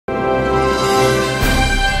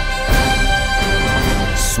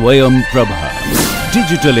Swayam Prabha.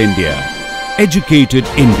 Digital India. Educated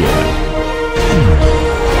India.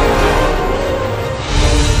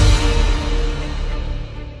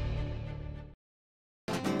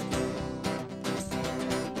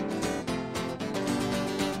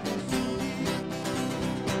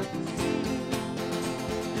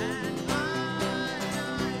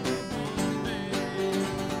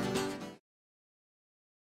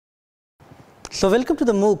 So welcome to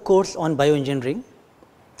the MOOC course on Bioengineering,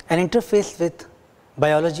 an interface with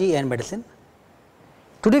biology and medicine.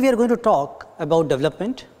 Today we are going to talk about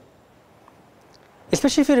development.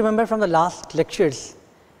 Especially if you remember from the last lectures,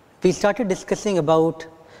 we started discussing about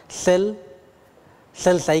cell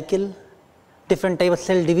cycle, different type of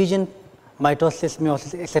cell division, mitosis,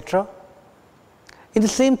 meiosis, etc. In the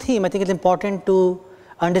same theme, I think it's important to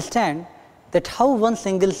understand that how one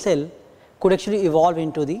single cell could actually evolve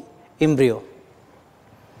into the embryo.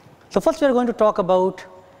 So first we are going to talk about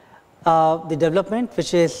the development,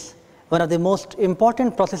 which is one of the most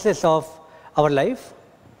important processes of our life,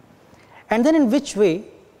 and then in which way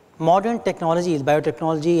modern technologies,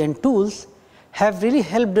 biotechnology and tools have really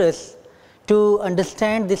helped us to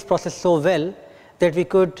understand this process so well that we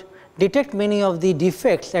could detect many of the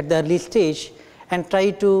defects at the early stage and try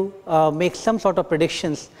to make some sort of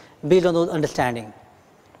predictions based on those understanding.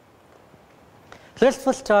 So let's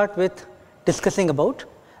first start with discussing about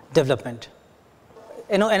development.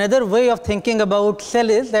 Another way of thinking about cell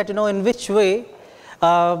is that in which way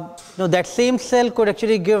that same cell could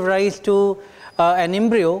actually give rise to an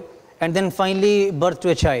embryo and then finally birth to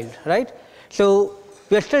a child, right? So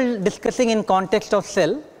we are still discussing in context of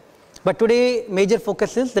cell, but today major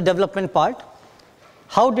focus is the development part.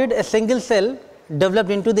 How did a single cell develop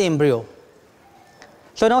into the embryo?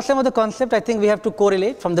 So now some of the concept I think we have to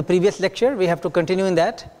correlate from the previous lecture. We have to continue in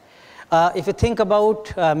that. If you think about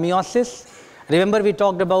meiosis, remember we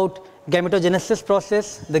talked about gametogenesis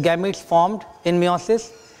process, the gametes formed in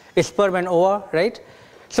meiosis, sperm and ova, right?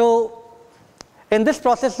 So in this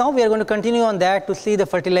process now we are going to continue on that to see the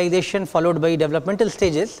fertilization followed by developmental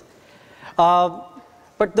stages.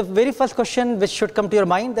 But the very first question which should come to your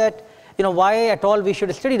mind that why at all we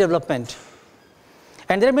should study development.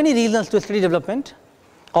 And there are many reasons to study development.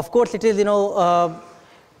 Of course it is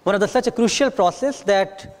one of the such a crucial process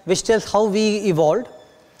that which tells how we evolved,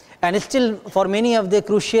 and still for many of the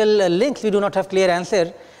crucial links we do not have clear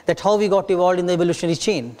answer that how we got evolved in the evolutionary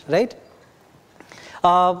chain, right?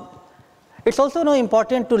 It's also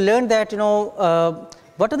important to learn that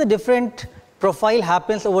what are the different profile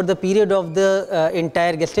happens over the period of the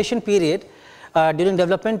entire gestation period during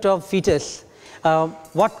development of fetus.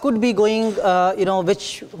 What could be going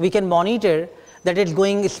which we can monitor that it's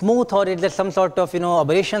going smooth, or is there some sort of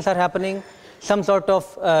aberrations are happening, some sort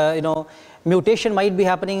of mutation might be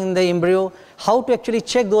happening in the embryo, how to actually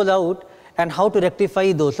check those out and how to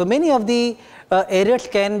rectify those. So many of the errors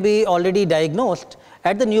can be already diagnosed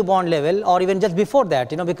at the newborn level or even just before that,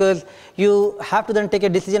 because you have to then take a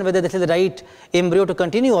decision whether this is the right embryo to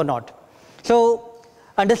continue or not. So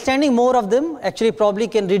understanding more of them actually probably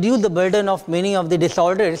can reduce the burden of many of the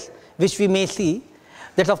disorders which we may see.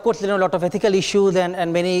 That's of course a lot of ethical issues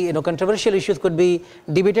and many controversial issues could be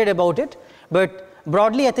debated about it, but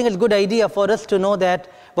broadly I think it's a good idea for us to know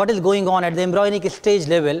that what is going on at the embryonic stage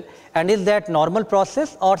level, and is that normal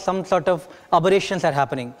process or some sort of aberrations are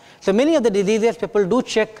happening. So many of the diseases people do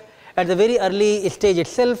check at the very early stage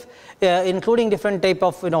itself, including different type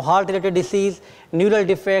of heart related disease, neural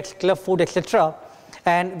defects, cleft foot, etc.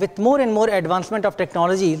 And with more and more advancement of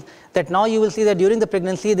technologies, that now you will see that during the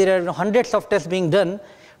pregnancy there are hundreds of tests being done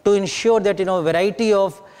to ensure that variety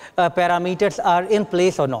of parameters are in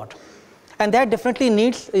place or not. And that definitely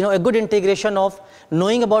needs a good integration of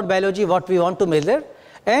knowing about biology, what we want to measure,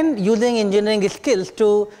 and using engineering skills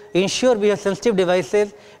to ensure we have sensitive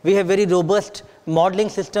devices, we have very robust modeling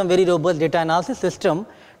system, very robust data analysis system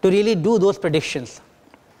to really do those predictions.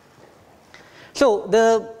 So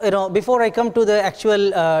before I come to the actual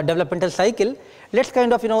developmental cycle, let's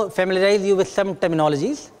kind of familiarize you with some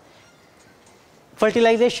terminologies.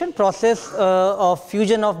 Fertilization process of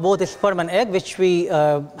fusion of both sperm and egg, which we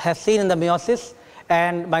have seen in the meiosis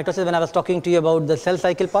and mitosis when I was talking to you about the cell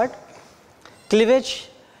cycle part. Cleavage,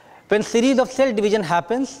 when series of cell division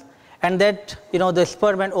happens and that the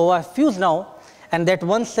sperm and ova fuse now, and that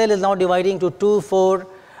one cell is now dividing to 2, 4,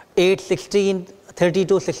 8, 16,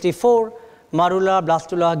 32, 64. Marula,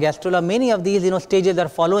 blastula, gastrula, many of these stages are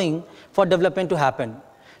following for development to happen.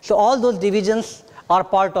 So all those divisions are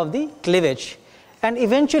part of the cleavage, and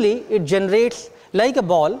eventually it generates like a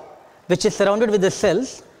ball which is surrounded with the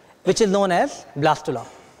cells, which is known as blastula.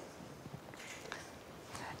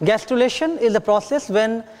 Gastrulation is the process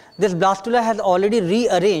when this blastula has already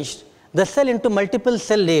rearranged the cell into multiple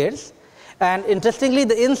cell layers, and interestingly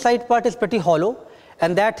the inside part is pretty hollow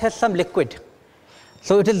and that has some liquid.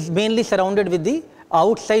 So it is mainly surrounded with the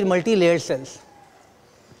outside multi-layered cells.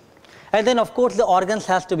 And then of course the organs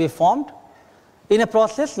has to be formed in a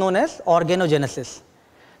process known as organogenesis.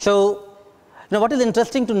 So what is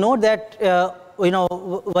interesting to note that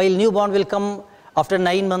while newborn will come after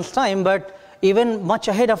 9 months time, but even much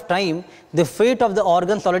ahead of time the fate of the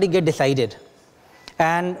organs already get decided,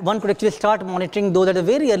 and one could actually start monitoring those at a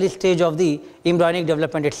very early stage of the embryonic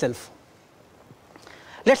development itself.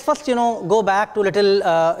 Let's first go back to a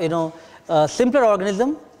little simpler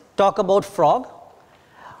organism, talk about frog.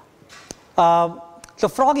 So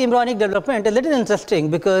frog embryonic development is a little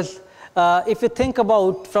interesting because if you think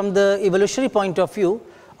about from the evolutionary point of view,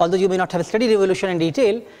 although you may not have studied evolution in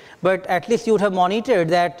detail, but at least you would have monitored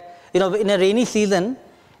that in a rainy season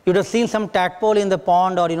you would have seen some tadpole in the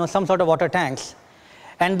pond or some sort of water tanks,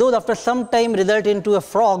 and those after some time result into a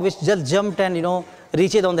frog which just jumped and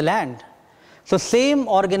reaches on the land. So same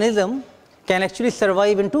organism can actually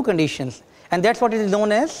survive in two conditions, and that's what it is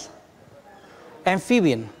known as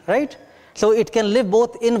amphibian, right? So it can live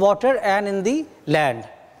both in water and in the land,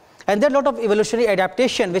 and there are a lot of evolutionary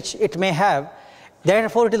adaptation which it may have.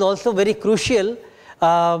 Therefore it is also very crucial.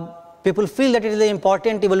 People feel that it is an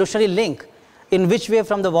important evolutionary link in which way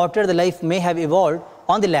from the water the life may have evolved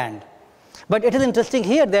on the land. But it is interesting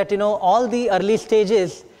here that all the early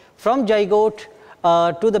stages from zygote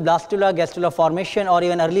to the blastula, gastrula formation, or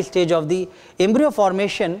even early stage of the embryo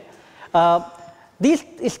formation, these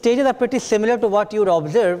stages are pretty similar to what you would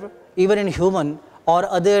observe even in human or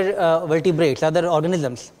other vertebrates, other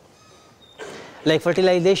organisms, like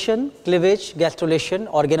fertilization, cleavage, gastrulation,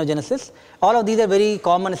 organogenesis. All of these are very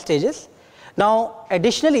common stages. Now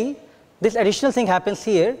additionally, this additional thing happens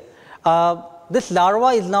here. This larva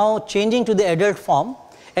is now changing to the adult form,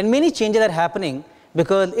 and many changes are happening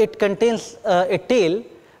because it contains a tail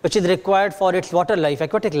which is required for its water life,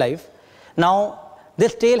 aquatic life. Now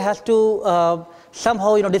this tail has to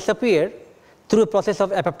somehow disappear through a process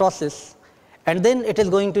of apoptosis, and then it is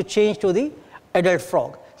going to change to the adult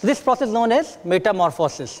frog. So this process is known as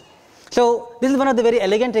metamorphosis. So this is one of the very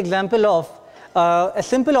elegant example of a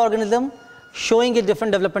simple organism showing a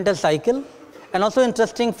different developmental cycle, and also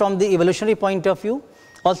interesting from the evolutionary point of view,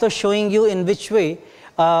 also showing you in which way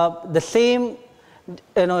the same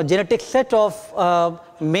genetic set of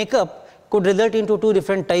makeup could result into two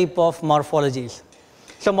different type of morphologies.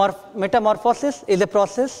 So metamorphosis is a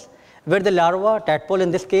process where the larva, tadpole in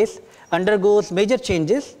this case, undergoes major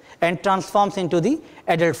changes and transforms into the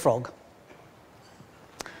adult frog.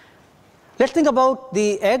 Let's think about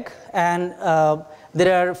the egg, and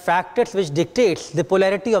there are factors which dictates the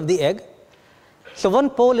polarity of the egg. So one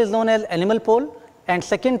pole is known as animal pole, and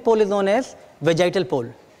second pole is known as vegetal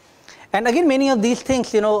pole. And again, many of these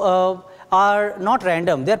things are not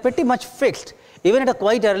random. They are pretty much fixed even at a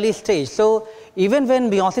quite early stage. So even when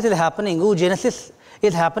meiosis is happening, oogenesis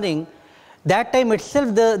is happening, that time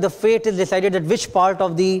itself the fate is decided that which part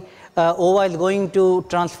of the ova is going to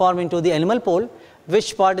transform into the animal pole,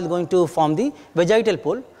 which part is going to form the vegetal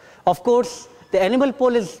pole. Of course, the animal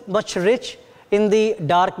pole is much rich in the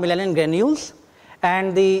dark melanin granules,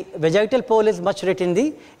 and the vegetal pole is much rich in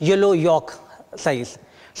the yellow yolk size.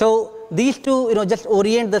 So these two just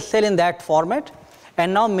orient the cell in that format,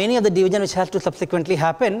 and now many of the division which has to subsequently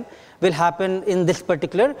happen will happen in this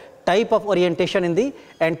particular type of orientation in the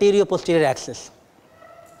anterior posterior axis.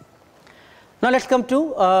 Now let's come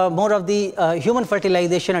to more of the human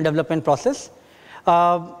fertilization and development process.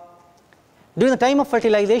 During the time of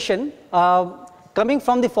fertilization, coming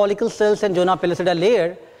from the follicle cells and zona pellucida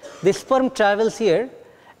layer, the sperm travels here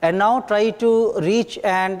and now try to reach,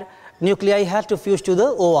 and nuclei has to fuse to the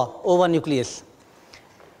ova nucleus.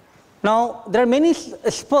 Now there are many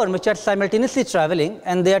sperm which are simultaneously traveling,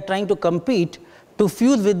 and they are trying to compete to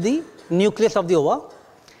fuse with the nucleus of the ova.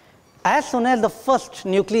 As soon as the first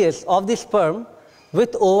nucleus of the sperm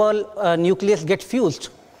with oval nucleus get fused,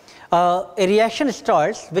 a reaction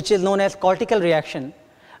starts which is known as cortical reaction.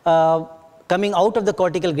 Coming out of the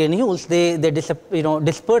cortical granules, they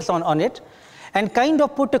disperse on it and kind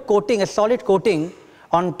of put a coating, a solid coating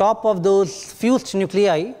on top of those fused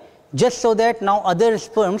nuclei, just so that now other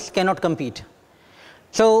sperms cannot compete.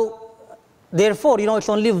 So therefore, it's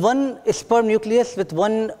only one sperm nucleus with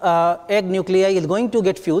one egg nuclei is going to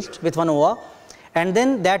get fused with one ova, and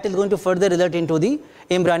then that is going to further result into the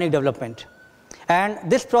embryonic development. And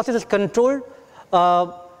this process is controlled.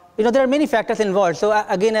 There are many factors involved. So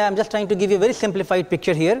again, I am just trying to give you a very simplified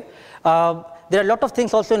picture here. there are a lot of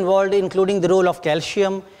things also involved, including the role of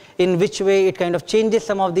calcium, in which way it kind of changes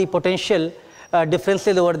some of the potential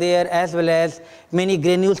differences over there, as well as many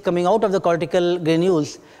granules coming out of the cortical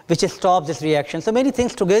granules, which stops this reaction. So many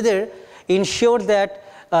things together ensure that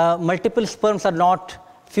multiple sperms are not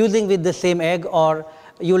fusing with the same egg, or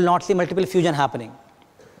you will not see multiple fusion happening.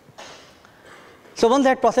 So once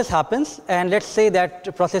that process happens, and let's say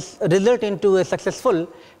that process result into a successful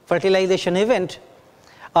fertilization event,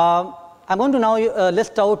 I'm going to now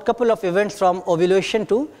list out a couple of events from ovulation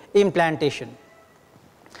to implantation.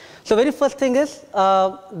 So very first thing is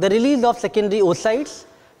the release of secondary oocytes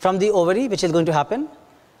from the ovary, which is going to happen.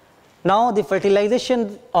 Now the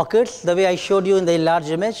fertilization occurs the way I showed you in the enlarged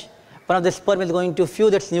image. One of the sperm is going to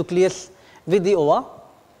fuse its nucleus with the ova.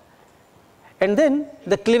 And then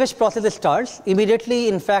the cleavage process starts immediately,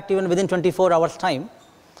 in fact even within 24 hours time,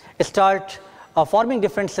 start forming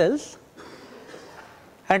different cells,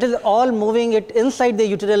 and it is all moving it inside the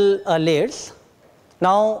uteral layers.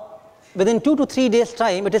 Now within 2 to 3 days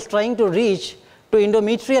time, it is trying to reach to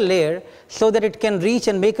endometrial layer so that it can reach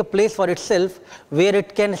and make a place for itself where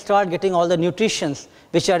it can start getting all the nutritions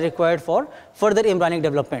which are required for further embryonic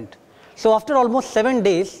development. So after almost 7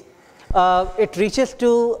 days, it reaches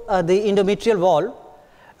to the endometrial wall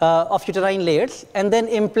of uterine layers and then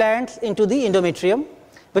implants into the endometrium,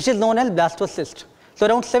 which is known as blastocyst. So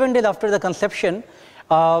around 7 days after the conception,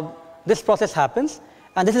 this process happens,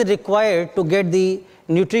 and this is required to get the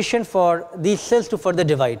nutrition for these cells to further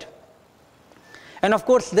divide. And of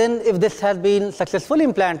course, then if this has been successfully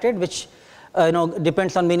implanted, which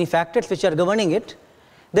depends on many factors which are governing it,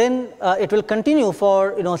 then it will continue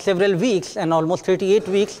for several weeks, and almost 38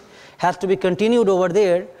 weeks has to be continued over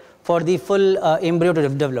there for the full embryo to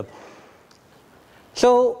develop.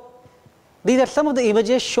 So these are some of the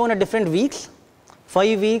images shown at different weeks: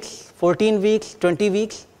 5 weeks, 14 weeks, 20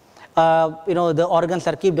 weeks. The organs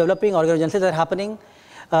are keep developing, organogenesis are happening.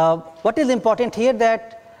 What is important here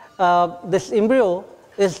that this embryo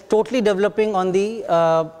is totally developing on the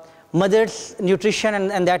mother's nutrition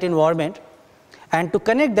and that environment. And to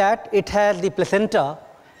connect that, it has the placenta,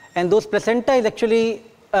 and those placenta is actually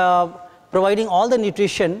providing all the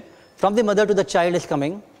nutrition from the mother to the child is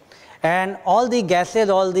coming, and all the gases,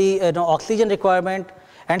 all the oxygen requirement,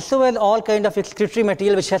 and so as all kind of excretory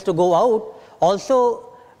material which has to go out, also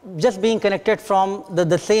just being connected from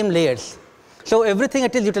the same layers. So everything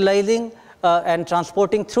it is utilizing and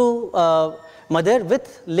transporting through mother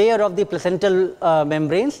with layer of the placental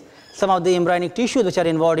membranes, some of the embryonic tissues which are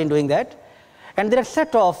involved in doing that. And there are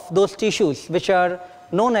set of those tissues which are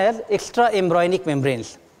known as extra embryonic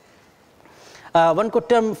membranes. One could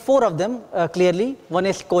term 4 of them clearly. One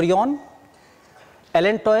is chorion,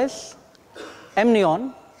 allantois,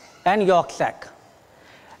 amnion, and yolk sac.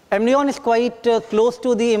 Amnion is quite close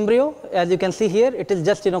to the embryo, as you can see here. It is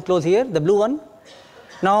just close here, the blue one.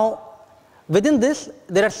 Now within this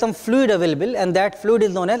there are some fluid available, and that fluid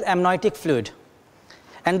is known as amniotic fluid,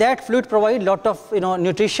 and that fluid provides lot of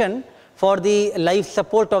nutrition for the life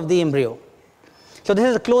support of the embryo. So this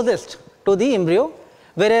is the closest to the embryo,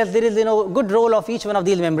 whereas there is good role of each one of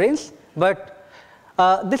these membranes, but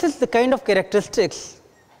this is the kind of characteristics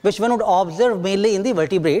which one would observe mainly in the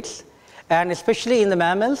vertebrates, and especially in the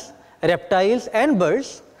mammals, reptiles, and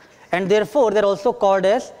birds, and therefore they are also called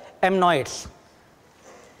as amniotes.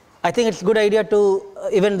 I think it's a good idea to,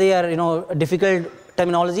 even they are difficult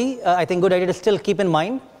terminology, I think good idea to still keep in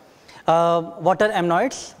mind. What are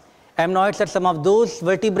amniotes? Amniotes are some of those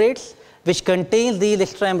vertebrates which contain these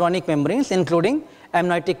extraembryonic membranes, including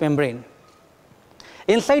amniotic membrane.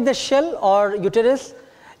 Inside the shell or uterus,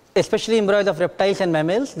 especially embryos of reptiles and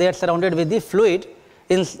mammals, they are surrounded with the fluid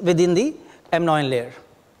within the amnion layer.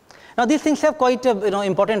 Now these things have quite a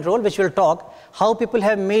important role, which we'll talk, how people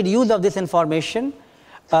have made use of this information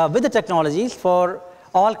with the technologies for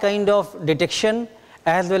all kind of detection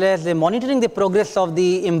as well as the monitoring the progress of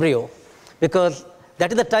the embryo, because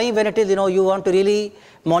that is the time when it is you want to really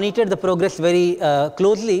monitor the progress very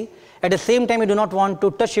closely. At the same time, you do not want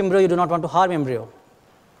to touch embryo, you do not want to harm embryo.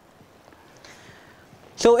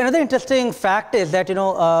 So another interesting fact is that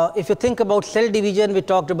if you think about cell division, we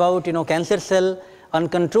talked about cancer cell,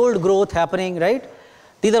 uncontrolled growth happening, right?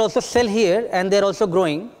 These are also cell here, and they are also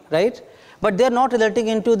growing, right? But they are not resulting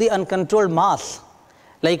into the uncontrolled mass,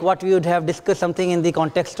 like what we would have discussed something in the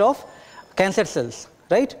context of cancer cells,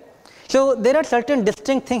 right? So there are certain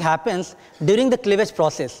distinct things happens during the cleavage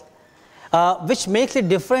process, which makes it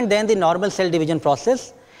different than the normal cell division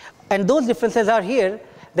process, and those differences are here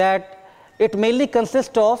that it mainly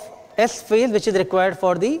consists of S phase, which is required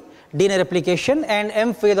for the DNA replication, and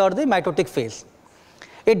M phase or the mitotic phase.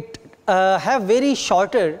 It have very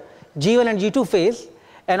shorter G1 and G2 phase,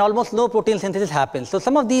 and almost no protein synthesis happens. So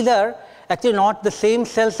some of these are actually not the same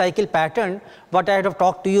cell cycle pattern what I have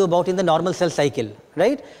talked to you about in the normal cell cycle,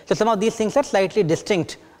 right? So some of these things are slightly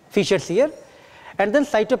distinct features here. And then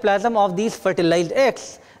cytoplasm of these fertilized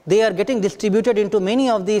eggs, they are getting distributed into many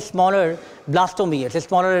of these smaller blastomeres,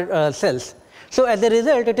 smaller cells. So as a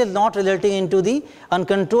result, it is not resulting into the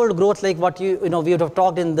uncontrolled growth like what we would have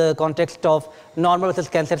talked in the context of normal versus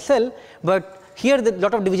cancer cell, but here a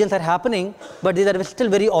lot of divisions are happening, but these are still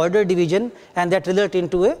very ordered division, and that result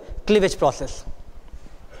into a cleavage process.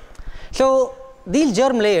 So these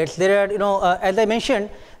germ layers, there are, as I mentioned,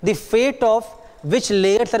 the fate of which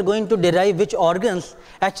layers are going to derive which organs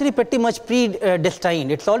actually pretty much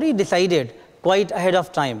predestined. It's already decided quite ahead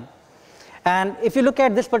of time. And if you look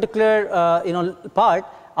at this particular part,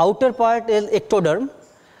 outer part is ectoderm,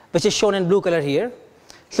 which is shown in blue color here.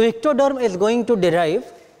 So ectoderm is going to derive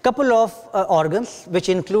couple of organs, which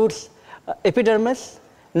includes epidermis,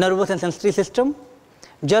 nervous and sensory system,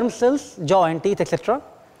 germ cells, jaw and teeth, etc.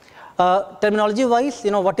 Terminology wise,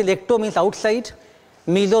 what is ecto means outside,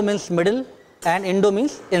 meso means middle, and endo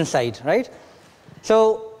means inside, right?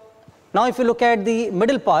 So now if you look at the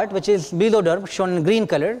middle part, which is mesoderm, shown in green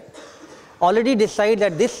color, already decide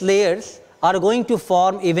that these layers are going to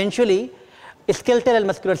form eventually skeletal and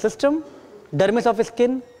muscular system, dermis of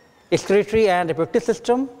skin, excretory and reproductive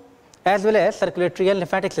system, as well as circulatory and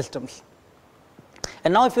lymphatic systems.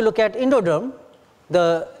 And now if you look at endoderm,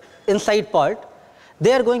 the inside part,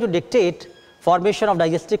 they are going to dictate formation of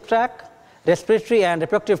digestive tract, respiratory and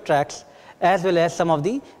reproductive tracts, as well as some of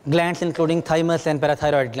the glands including thymus and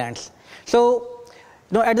parathyroid glands. So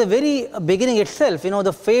at the very beginning itself,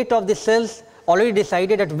 the fate of the cells already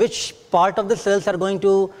decided at which part of the cells are going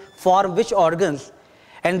to form which organs.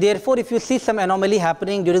 And therefore, if you see some anomaly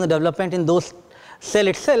happening during the development in those cell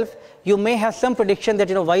itself, you may have some prediction that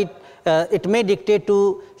why it may dictate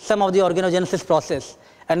to some of the organogenesis process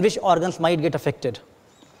and which organs might get affected.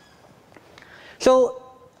 So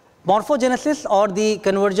morphogenesis, or the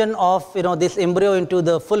conversion of this embryo into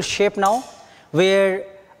the full shape now, where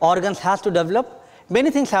organs has to develop,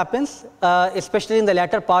 many things happens, especially in the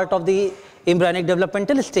latter part of the embryonic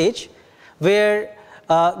developmental stage, where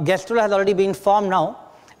gastrula has already been formed now.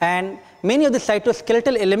 And many of the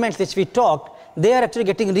cytoskeletal elements which we talked, they are actually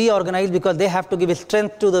getting reorganized because they have to give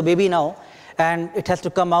strength to the baby now, and it has to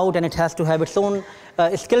come out and it has to have its own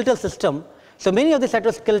skeletal system. So many of the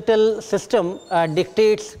cytoskeletal system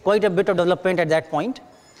dictates quite a bit of development at that point.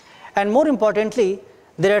 And more importantly,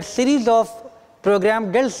 there are series of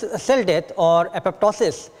programmed cell death or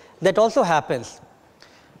apoptosis that also happens.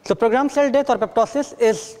 So programmed cell death or apoptosis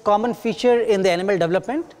is common feature in the animal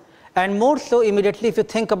development. And more so immediately if you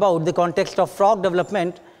think about the context of frog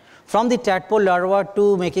development, from the tadpole larva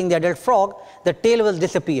to making the adult frog, the tail was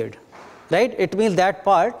disappeared, right? It means that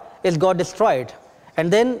part is got destroyed, and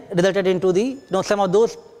then resulted into the some of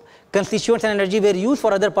those constituents and energy were used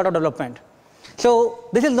for other part of development. So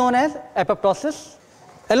this is known as apoptosis.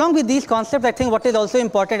 Along with these concepts, I think what is also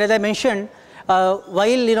important, as I mentioned,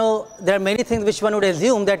 while there are many things which one would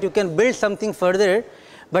assume that you can build something further,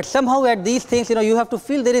 but somehow at these things, you have to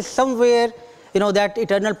feel there is somewhere, that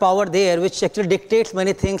eternal power there which actually dictates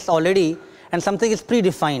many things already, and something is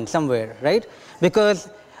predefined somewhere, right? Because,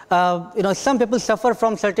 some people suffer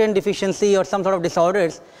from certain deficiency or some sort of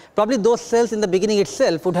disorders. Probably those cells in the beginning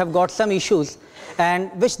itself would have got some issues, and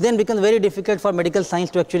which then becomes very difficult for medical science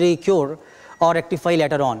to actually cure or rectify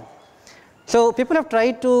later on. So people have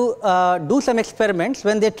tried to do some experiments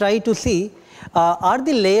when they try to see are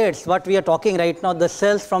the layers what we are talking right now, the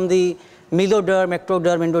cells from the mesoderm,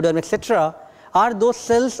 ectoderm, endoderm, etc., are those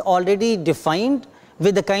cells already defined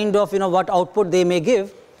with the kind of what output they may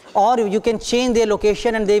give, or you can change their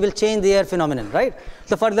location and they will change their phenomenon, right?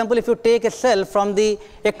 So for example, if you take a cell from the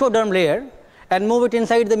ectoderm layer and move it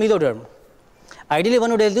inside the mesoderm, ideally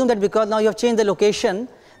one would assume that because now you have changed the location,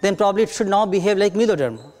 then probably it should now behave like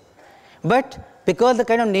mesoderm. But because the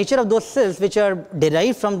kind of nature of those cells which are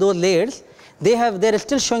derived from those layers, they are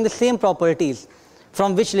still showing the same properties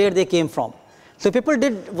from which layer they came from. So people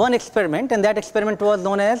did one experiment, and that experiment was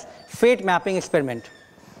known as fate mapping experiment.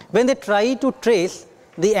 When they try to trace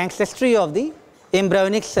the ancestry of the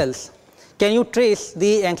embryonic cells, can you trace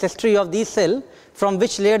the ancestry of these cells from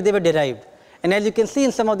which layer they were derived? And as you can see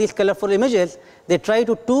in some of these colorful images, they try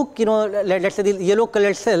to took, let's say the yellow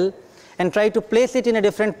colored cell and try to place it in a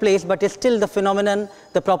different place, but still the phenomenon,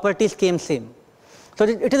 the properties came same. So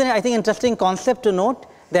it is, I think, interesting concept to note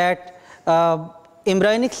that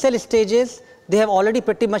embryonic cell stages, they have already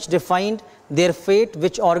pretty much defined their fate,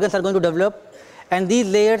 which organs are going to develop, and these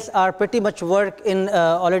layers are pretty much work in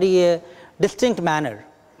already a distinct manner.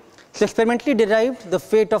 So experimentally derived the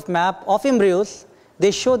fate of map of embryos,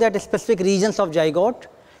 they show that specific regions of zygote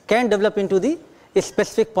can develop into the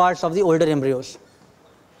specific parts of the older embryos.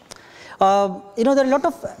 There are a lot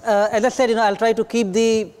of, as I said, I'll try to keep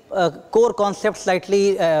the core concepts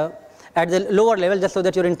slightly at the lower level, just so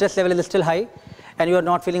that your interest level is still high and you are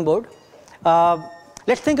not feeling bored.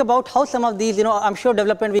 Let's think about how some of these, I'm sure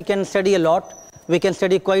development we can study a lot. We can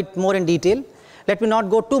study quite more in detail. Let me not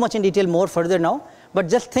go too much in detail more further now, but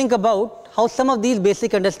just think about how some of these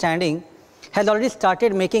basic understanding has already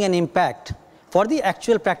started making an impact for the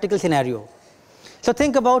actual practical scenario. So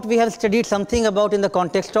think about, we have studied something about in the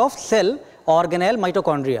context of cell, organelle,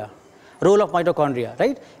 mitochondria, role of mitochondria,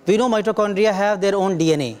 right? We know mitochondria have their own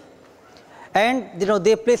DNA, and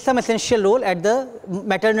they play some essential role at the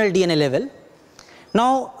maternal DNA level.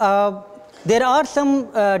 Now, there are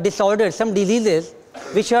some disorders, some diseases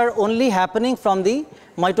which are only happening from the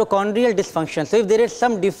mitochondrial dysfunction. So if there is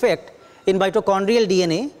some defect in mitochondrial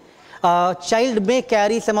DNA, child may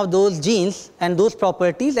carry some of those genes and those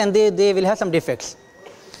properties, and they will have some defects.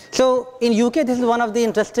 So in UK, this is one of the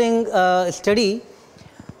interesting study.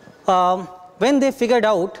 When they figured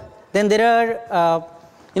out, then there are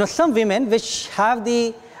some women which have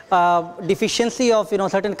the deficiency of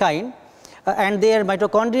certain kind, and their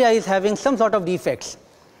mitochondria is having some sort of defects.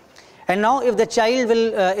 And now if the child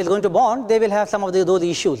is going to born, they will have some of those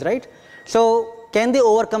issues, right? So can they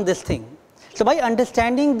overcome this thing? So by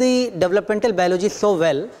understanding the developmental biology so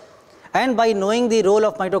well, and by knowing the role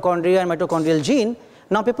of mitochondria and mitochondrial gene,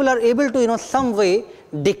 now people are able to some way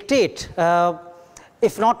dictate,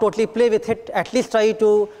 if not totally play with it, at least try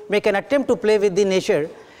to make an attempt to play with the nature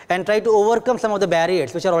and try to overcome some of the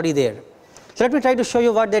barriers which are already there. So let me try to show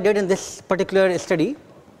you what they did in this particular study.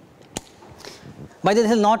 By the way,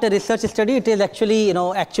 this is not a research study, it is actually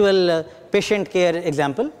actual patient care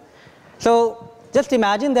example. So just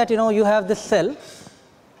imagine that you have this cell,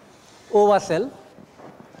 ova cell,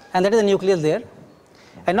 and that is the nucleus there,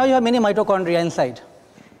 and now you have many mitochondria inside.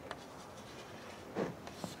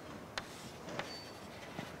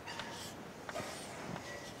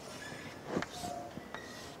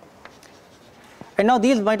 And now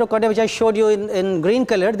these mitochondria which I showed you in green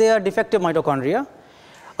color, they are defective mitochondria.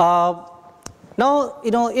 Now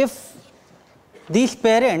if these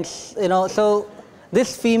parents, so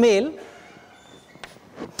this female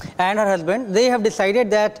and her husband, they have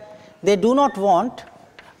decided that they do not want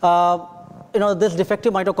this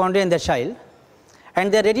defective mitochondria in their child,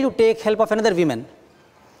 and they are ready to take help of another woman.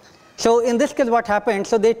 So in this case what happened,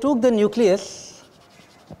 so they took the nucleus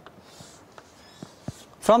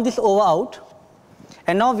from this ova out,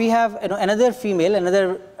 and now we have another female,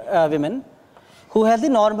 another woman who has the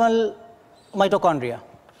normal mitochondria.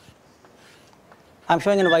 I'm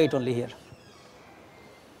showing in white only here.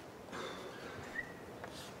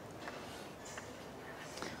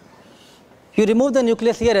 You remove the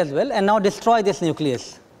nucleus here as well, and now destroy this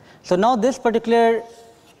nucleus. So now this particular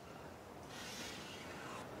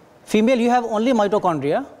female, you have only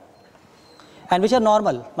mitochondria, and which are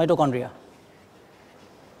normal mitochondria.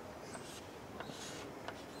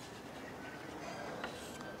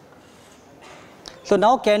 So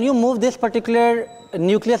now can you move this particular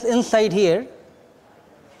nucleus inside here,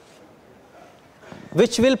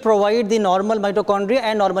 which will provide the normal mitochondria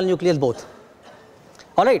and normal nucleus both?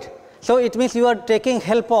 All right. So it means you are taking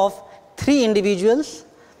help of 3 individuals,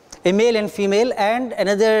 a male and female, and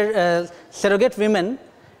another surrogate women,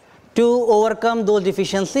 to overcome those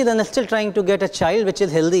deficiencies, and still trying to get a child which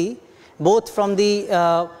is healthy, both from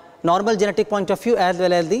the normal genetic point of view as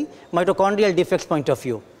well as the mitochondrial defects point of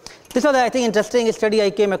view. This was, I think, interesting study I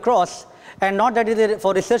came across, and not that it is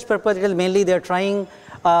for research purpose, it is mainly they are trying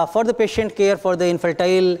for the patient care, for the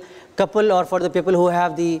infertile couple, or for the people who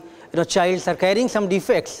have the childs are carrying some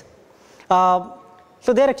defects.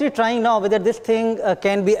 So they are actually trying now whether this thing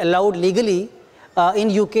can be allowed legally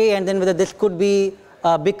in UK, and then whether this could be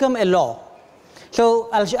become a law. So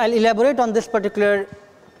I'll elaborate on this particular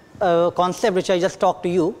concept which I just talked to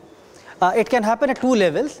you. It can happen at 2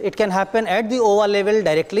 levels. It can happen at the ova level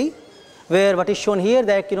directly, where what is shown here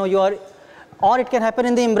that you are, or it can happen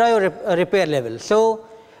in the embryo repair level. So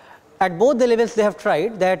at both the levels they have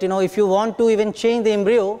tried that if you want to even change the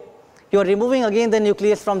embryo, you are removing again the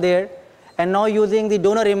nucleus from there, and now using the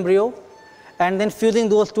donor embryo and then fusing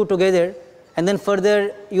those two together, and then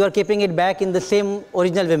further you are keeping it back in the same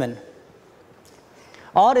original women.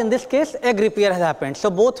 Or in this case, egg repair has happened. So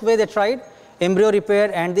both ways they tried, embryo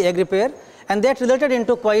repair and the egg repair, and that resulted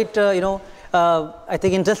into quite I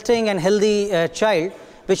think interesting and healthy child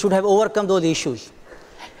which should have overcome those issues.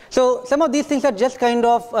 So some of these things are just kind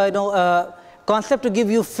of concept to give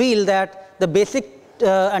you feel that the basic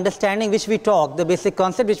understanding which we talk, the basic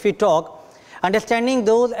concept which we talk, understanding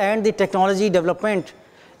those and the technology development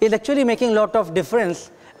is actually making a lot of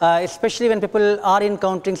difference, especially when people are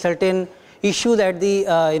encountering certain issues at the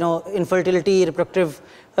infertility, reproductive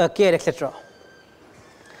care, etc.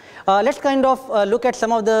 Let's kind of look at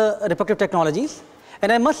some of the reproductive technologies.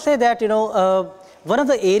 And I must say that one of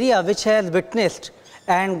the area which has witnessed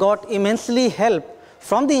and got immensely help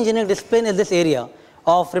from the engineering discipline is this area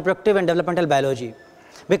of reproductive and developmental biology.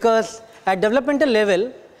 Because at developmental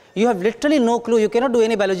level, you have literally no clue, you cannot do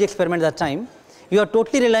any biology experiment at that time. You are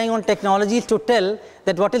totally relying on technologies to tell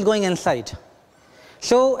that what is going inside.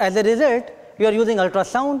 So as a result, you are using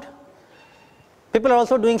ultrasound. People are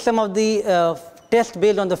also doing some of the tests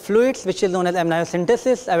based on the fluids, which is known as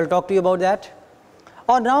amniocentesis. I will talk to you about that.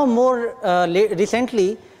 Or now more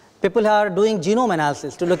recently, people are doing genome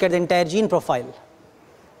analysis to look at the entire gene profile.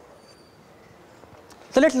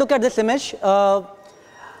 So let's look at this image.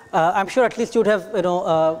 I'm sure at least you would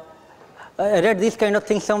have read these kind of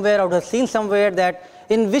things somewhere or have seen somewhere that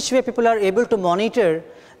in which way people are able to monitor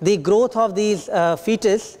the growth of these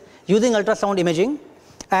fetus using ultrasound imaging.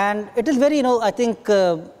 And it is very, I think,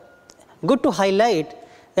 good to highlight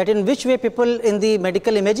that in which way people in the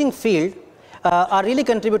medical imaging field are really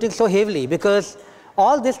contributing so heavily, because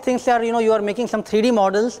all these things are, you are making some 3D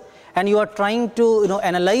models and you are trying to,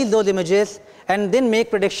 analyze those images and then make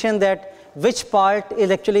prediction that which part is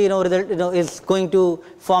actually, is going to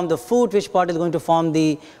form the foot, which part is going to form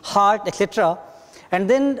the heart, etc. And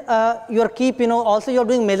then you are also you are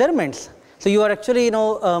doing measurements. So you are actually,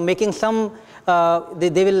 making some,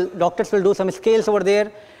 doctors will do some scales over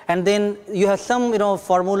there, and then you have some,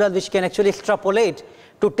 formulas which can actually extrapolate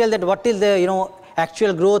to tell that what is the,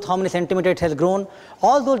 actual growth, how many centimeters it has grown,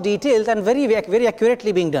 all those details and very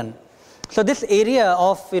accurately being done. So this area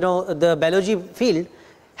of, the biology field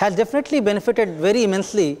has definitely benefited very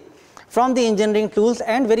immensely from the engineering tools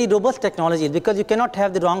and very robust technologies, because you cannot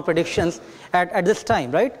have the wrong predictions at this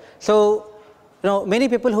time, right? So, many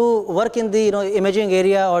people who work in the imaging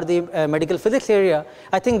area or the medical physics area,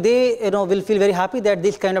 I think they will feel very happy that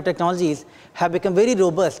these kind of technologies have become very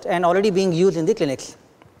robust and already being used in the clinics.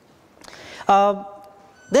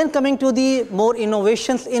 Then coming to the more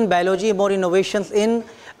innovations in biology, more innovations in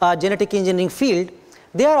genetic engineering field,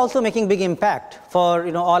 they are also making big impact for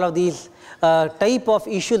all of these type of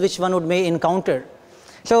issues which one may encounter.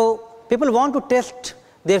 So people want to test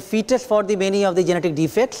their fetus for the many of the genetic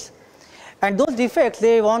defects, and those defects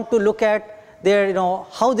they want to look at their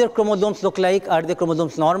how their chromosomes look like. Are the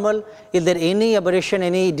chromosomes normal? Is there any aberration,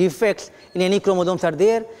 any defects in any chromosomes are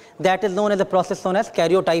there? That is known as a process known as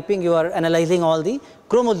karyotyping. You are analyzing all the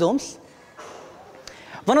chromosomes.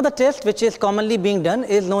 One of the tests which is commonly being done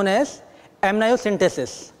is known as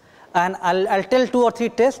amniocentesis, and I'll tell 2 or 3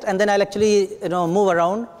 tests, and then I'll actually move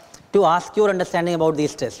around to ask your understanding about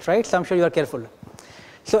these tests, right? So I'm sure you are careful.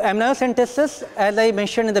 So amniocentesis, as I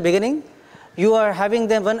mentioned in the beginning, you are having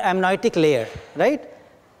the one amniotic layer, right?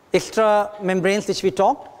 Extra membranes which we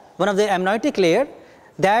talked. One of the amniotic layer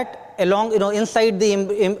that along inside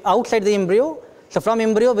the outside the embryo. So from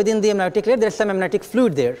embryo within the amniotic layer there is some amniotic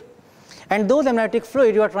fluid there, and those amniotic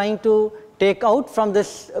fluid you are trying to take out from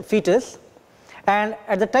this fetus. And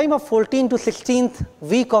at the time of 14th to 16th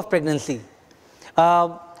week of pregnancy,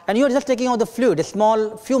 and you are just taking out the fluid, a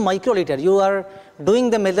small few microliter. You are doing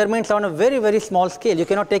the measurements on a very small scale. You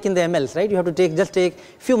cannot take in the mLs, right? You have to just take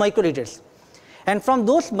few microliters. And from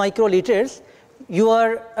those microliters, you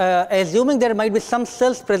are assuming there might be some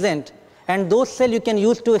cells present, and those cells you can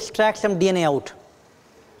use to extract some DNA out.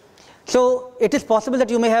 So it is possible that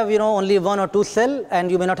you may have only 1 or 2 cells, and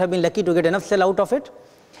you may not have been lucky to get enough cell out of it.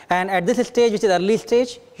 And at this stage, which is early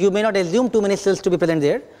stage, you may not assume too many cells to be present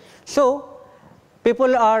there. So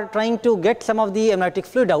people are trying to get some of the amniotic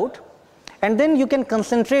fluid out, and then you can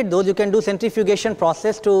concentrate those. You can do centrifugation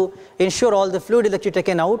process to ensure all the fluid is actually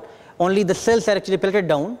taken out. Only the cells are actually pelleted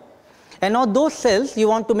down. And now those cells, you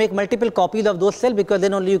want to make multiple copies of those cells, because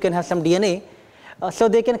then only you can have some DNA. So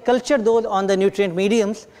they can culture those on the nutrient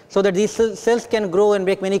mediums so that these cells can grow and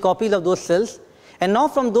make many copies of those cells. And now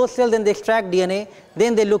from those cells, then they extract DNA,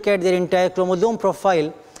 then they look at their entire chromosome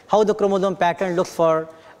profile, how the chromosome pattern looks for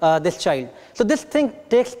this child. So this thing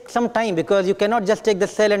takes some time, because you cannot just take the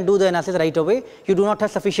cell and do the analysis right away. You do not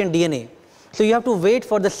have sufficient DNA. So you have to wait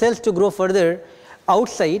for the cells to grow further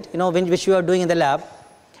outside, which you are doing in the lab.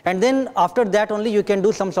 And then after that only you can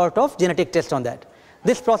do some sort of genetic test on that.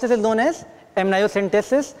 This process is known as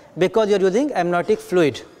amniocentesis, because you are using amniotic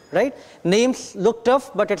fluid, right? Names look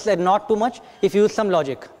tough, but it's not too much if you use some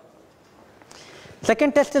logic.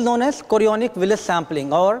 Second test is known as chorionic villus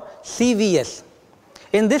sampling, or CVS.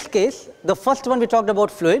 In this case, the first one we talked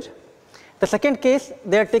about fluid. The second case,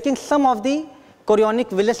 they are taking some of the chorionic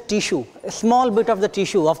villus tissue, a small bit of the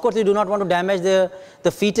tissue. Of course, you do not want to damage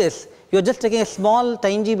the fetus. You are just taking a small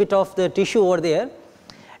tiny bit of the tissue over there.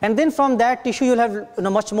 And then from that tissue, you will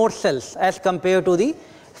have much more cells as compared to the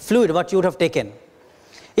fluid what you would have taken.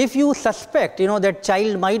 If you suspect that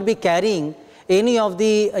child might be carrying any of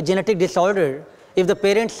the genetic disorder, if the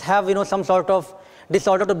parents have some sort of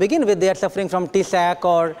disorder to begin with, they are suffering from Tay-Sachs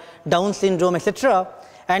or Down syndrome, etc.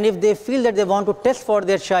 And if they feel that they want to test for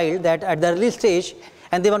their child that at the early stage,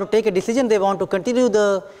 and they want to take a decision, they want to continue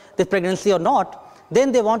the pregnancy or not,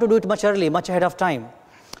 then they want to do it much early, much ahead of time.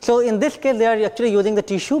 So in this case, they are actually using the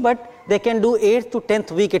tissue, but they can do 8th to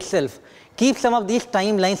 10th week itself. Keep some of these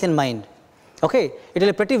timelines in mind. Okay, it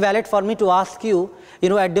will be pretty valid for me to ask you,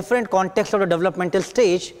 at different contexts of the developmental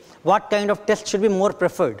stage, what kind of test should be more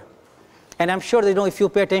preferred. And I'm sure that, if you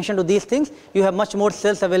pay attention to these things, you have much more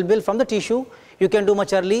cells available from the tissue. You can do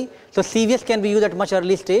much early. So CVS can be used at much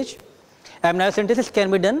early stage. Amniocentesis can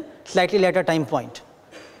be done slightly later time point.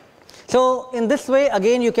 So in this way,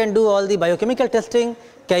 again, you can do all the biochemical testing,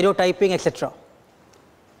 karyotyping, etc.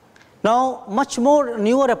 Now, much more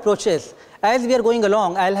newer approaches. As we are going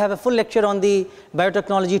along, I'll have a full lecture on the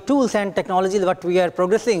biotechnology tools and technologies that we are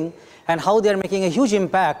progressing and how they are making a huge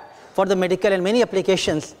impact for the medical and many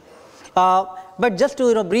applications. But just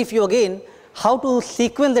to brief you again, how to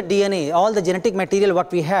sequence the DNA, all the genetic material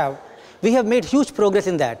what we have made huge progress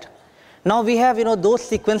in that. Now we have those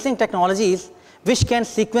sequencing technologies which can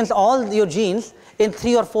sequence all your genes in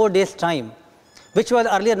 3 or 4 days time, which was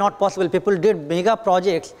earlier not possible. People did mega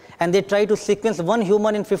projects and they tried to sequence one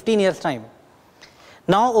human in 15 years time.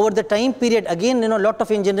 Now over the time period, again lot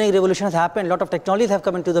of engineering revolution has happened, lot of technologies have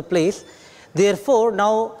come into the place. Therefore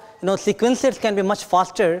now sequencers can be much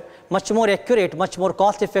faster, much more accurate, much more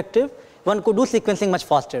cost effective. One could do sequencing much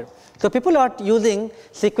faster. So people are using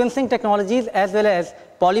sequencing technologies as well as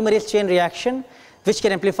polymerase chain reaction, which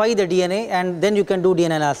can amplify the DNA, and then you can do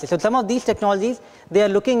DNA analysis. So some of these technologies they are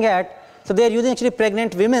looking at, so they are using actually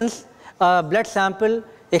pregnant women's blood sample,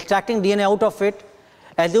 extracting DNA out of it,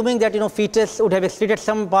 assuming that fetus would have excreted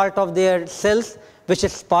some part of their cells, which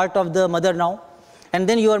is part of the mother now. And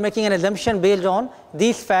then you are making an assumption based on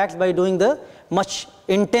these facts by doing the much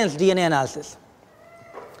intense DNA analysis.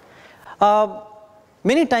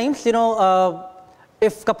 Many times,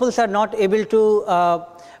 if couples are not able to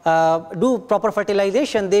do proper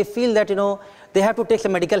fertilization, they feel that they have to take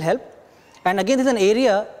some medical help. And again, this is an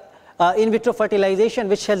area in vitro fertilization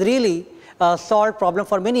which has really solved problem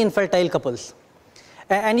for many infertile couples.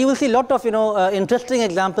 And you will see a lot of interesting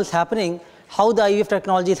examples happening how the IVF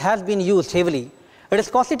technologies has been used heavily. It is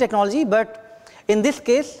costly technology, but in this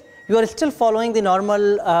case, you are still following the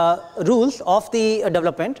normal rules of the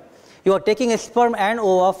development. You are taking a sperm and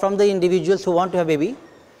ova from the individuals who want to have a baby,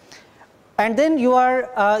 and then you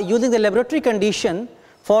are using the laboratory condition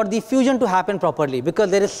for the fusion to happen properly, because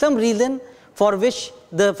there is some reason for which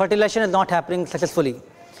the fertilization is not happening successfully.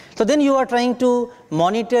 So then you are trying to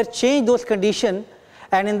monitor, change those conditions,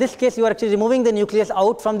 and in this case you are actually removing the nucleus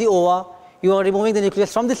out from the ova, you are removing the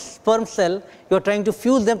nucleus from the sperm cell, you are trying to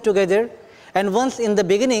fuse them together, and once in the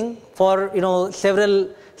beginning for several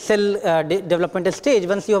cell developmental stage,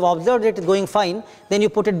 once you have observed it is going fine, then you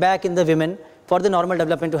put it back in the women for the normal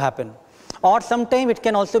development to happen. Or sometime it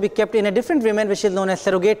can also be kept in a different women which is known as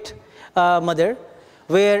surrogate mother,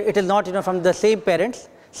 where it is not from the same parents,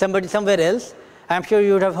 somebody somewhere else. I am sure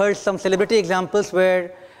you would have heard some celebrity examples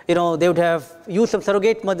where they would have used some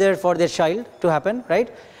surrogate mother for their child to happen,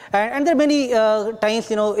 right? And there are many times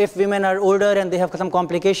if women are older and they have some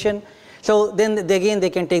complication, so then again they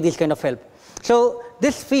can take this kind of help. So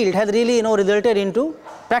this field has really resulted into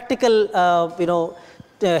practical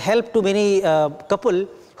help to many couple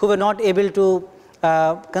who were not able to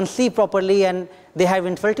conceive properly and they have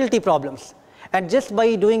infertility problems. And just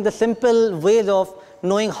by doing the simple ways of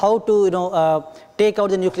knowing how to take out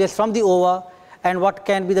the nucleus from the ova and what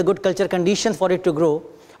can be the good culture conditions for it to grow,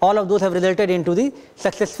 all of those have resulted into the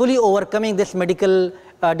successfully overcoming this medical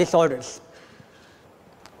disorders.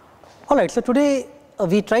 All right, so today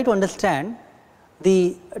we try to understand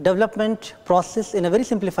the development process in a very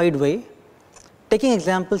simplified way, taking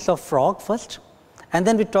examples of frog first, and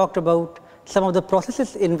then we talked about some of the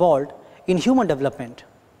processes involved in human development.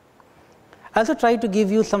 I also tried to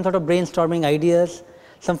give you some sort of brainstorming ideas,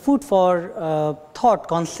 some food for thought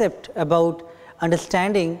concept about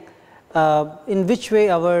understanding in which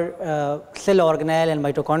way our cell organelle and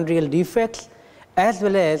mitochondrial defects, as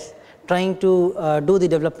well as trying to do the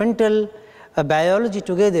developmental biology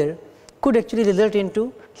together, could actually result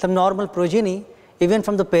into some normal progeny even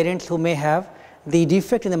from the parents who may have the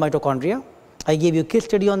defect in the mitochondria. I gave you a case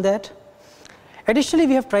study on that. Additionally,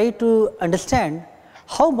 we have tried to understand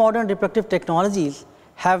how modern reproductive technologies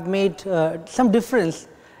have made some difference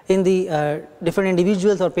in the different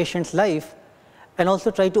individuals or patients' life, and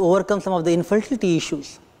also try to overcome some of the infertility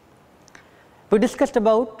issues. We discussed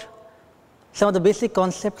about some of the basic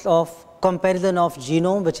concepts of comparison of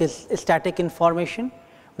genome, which is static information,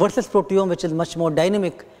 versus proteome, which is much more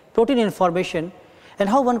dynamic protein information, and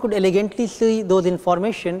how one could elegantly see those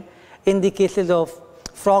information in the cases of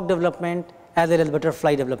frog development as well as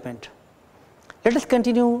butterfly development. Let us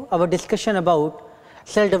continue our discussion about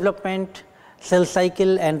cell development, cell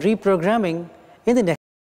cycle and reprogramming in the next